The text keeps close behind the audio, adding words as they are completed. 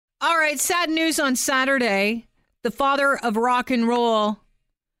All right, sad news on Saturday. The father of rock and roll,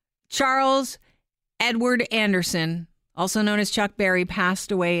 Charles Edward Anderson, also known as Chuck Berry,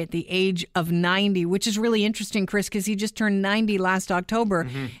 passed away at the age of 90, which is really interesting, Chris, because he just turned 90 last October.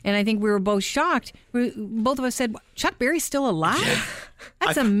 Mm-hmm. And I think we were both shocked. Both of us said, Chuck Berry's still alive?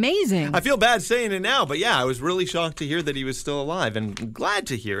 That's amazing. I feel bad saying it now, but yeah, I was really shocked to hear that he was still alive and glad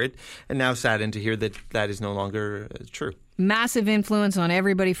to hear it, and now saddened to hear that that is no longer true. Massive influence on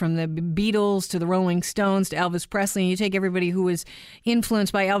everybody from the Beatles to the Rolling Stones to Elvis Presley. And you take everybody who was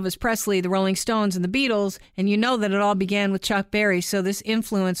influenced by Elvis Presley, the Rolling Stones, and the Beatles, and you know that it all began with Chuck Berry. So this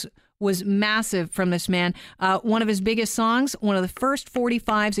influence was massive from this man. One of his biggest songs, one of the first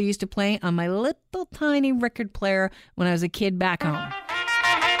 45s I used to play on my little tiny record player when I was a kid back home.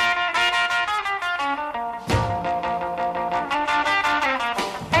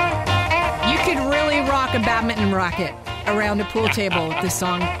 You could really rock a badminton racket around a pool table with this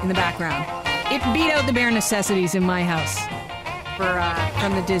song in the background. It beat out the bare necessities in my house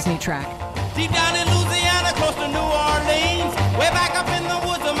from the Disney track. Deep down in Louisiana, close to New Orleans, way back up in the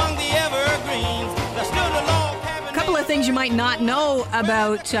woods among the evergreens, there stood a log cabin. A couple of things you might not know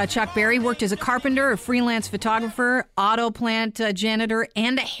about Chuck Berry. Worked as a carpenter, a freelance photographer, auto plant janitor,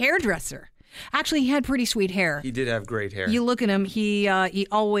 and a hairdresser. Actually, he had pretty sweet hair. He did have great hair. You look at him, he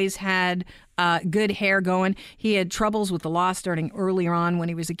always had good hair going. He had troubles with the law starting earlier on when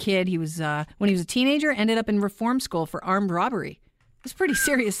he was a kid. When he was a teenager, ended up in reform school for armed robbery. It's pretty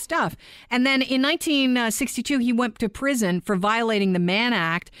serious stuff. And then in 1962, he went to prison for violating the Mann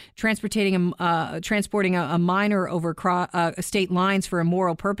Act, transporting a minor over state lines for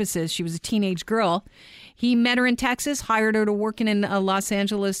immoral purposes. She was a teenage girl. He met her in Texas, hired her to work in a Los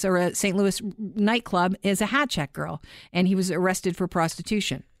Angeles or a St. Louis nightclub as a hat check girl, and he was arrested for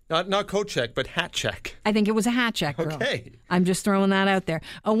prostitution. Not coat check, but hat check. I think it was a hat check girl. Okay. I'm just throwing that out there.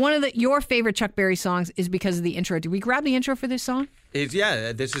 One of your favorite Chuck Berry songs is because of the intro. Did we grab the intro for this song?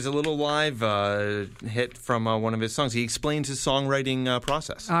 This is a little live hit from one of his songs. He explains his songwriting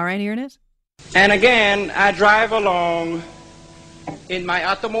process. All right, here it is. And again, I drive along in my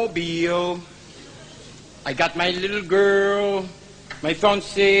automobile. I got my little girl, my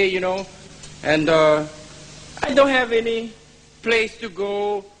fiancée, and I don't have any place to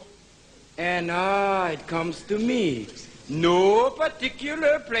go. And it comes to me, no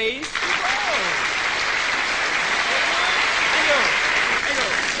particular place to go.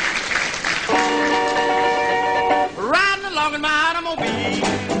 Riding along in my automobile.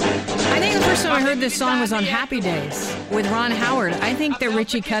 I think the first time I heard this song was on Happy Days with Ron Howard. I think that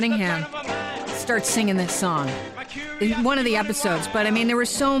Richie Cunningham starts singing this song in one of the episodes. But, I mean, there were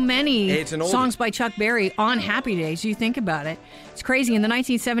so many songs by Chuck Berry on Happy Days. You think about it. It's crazy. In the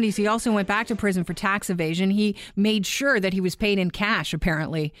 1970s, he also went back to prison for tax evasion. He made sure that he was paid in cash,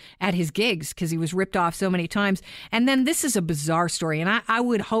 apparently, at his gigs because he was ripped off so many times. And then this is a bizarre story, and I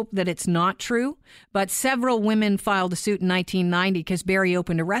would hope that it's not true. But several women filed a suit in 1990 because Berry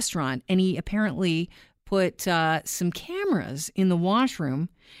opened a restaurant, and he apparently put some cameras in the washroom,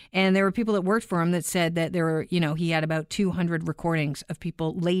 and there were people that worked for him that said that there were, he had about 200 recordings of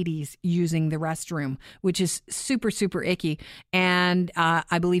people, ladies, using the restroom, which is super, super icky. And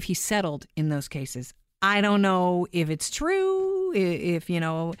I believe he settled in those cases. I don't know if it's true, if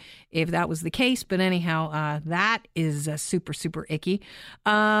that was the case, but anyhow, that is super, super icky.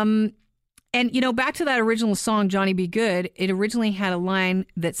 And, back to that original song, Johnny Be Good, it originally had a line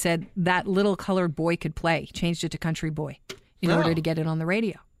that said that little colored boy could play. He changed it to country boy in order to get it on the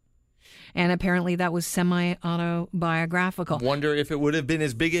radio. And apparently that was semi-autobiographical. Wonder if it would have been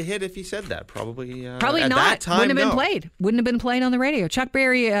as big a hit if he said that. Probably not. At that time, Wouldn't have been played. Wouldn't have been played on the radio. Chuck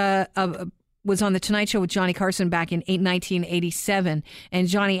Berry was on The Tonight Show with Johnny Carson back in 1987, and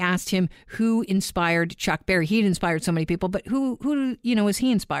Johnny asked him who inspired Chuck Berry. He'd inspired so many people, but who was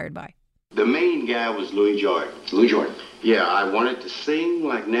he inspired by? The main guy was Louis Jordan. Louis Jordan. Yeah, I wanted to sing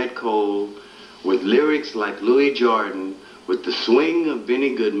like Nat Cole, with lyrics like Louis Jordan, with the swing of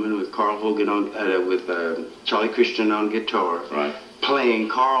Benny Goodman, with Carl Hogan with Charlie Christian on guitar, right, playing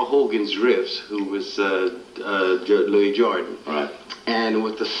Carl Hogan's riffs, who was Louis Jordan, right, and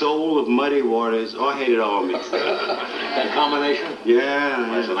with the soul of Muddy Waters. I had it all mixed up. That combination? Yeah,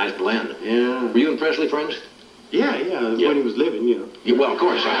 well, that's a nice blend. Yeah. Were you and Presley friends? Yeah, when he was living, Yeah, well, of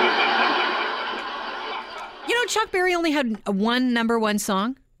course. Chuck Berry only had one number one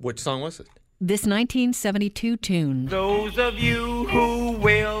song. Which song was it? This 1972 tune. Those of you who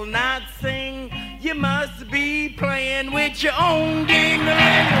will not sing, you must be playing with your own ding-a-ling.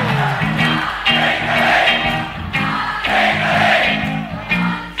 Hey, hey, hey, hey.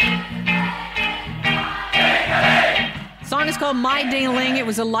 Song is called My Ding-a-Ling. It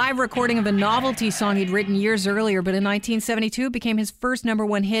was a live recording of a novelty song he'd written years earlier, but in 1972 it became his first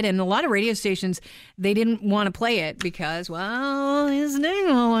 #1 hit, and a lot of radio stations, they didn't want to play it because, well, his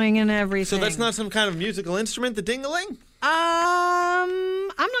ding-a-ling and everything. So that's not some kind of musical instrument, the ding-a-ling? I'm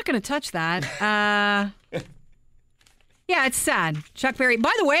not going to touch that. Yeah, it's sad. Chuck Berry.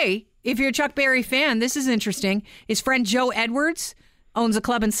 By the way, if you're a Chuck Berry fan, this is interesting. His friend Joe Edwards owns a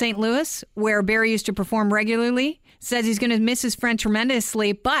club in St. Louis where Berry used to perform regularly. Says he's going to miss his friend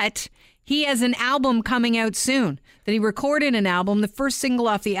tremendously, but he has an album coming out soon. That he recorded an album. The first single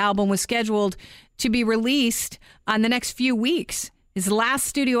off the album was scheduled to be released on the next few weeks. His last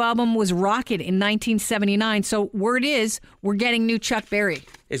studio album was Rocket in 1979. So word is we're getting new Chuck Berry.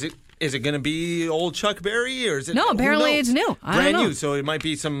 Is it going to be old Chuck Berry, or is it? No, apparently it's new. I Brand don't know. new. So it might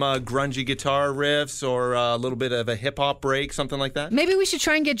be some grungy guitar riffs or a little bit of a hip hop break, something like that. Maybe we should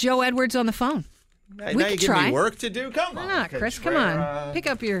try and get Joe Edwards on the phone. Now We you could give try. me work to do. Come Why on, not, Chris? Come on. Pick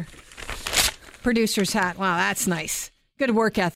up your producer's hat. Wow, that's nice. Good work ethic.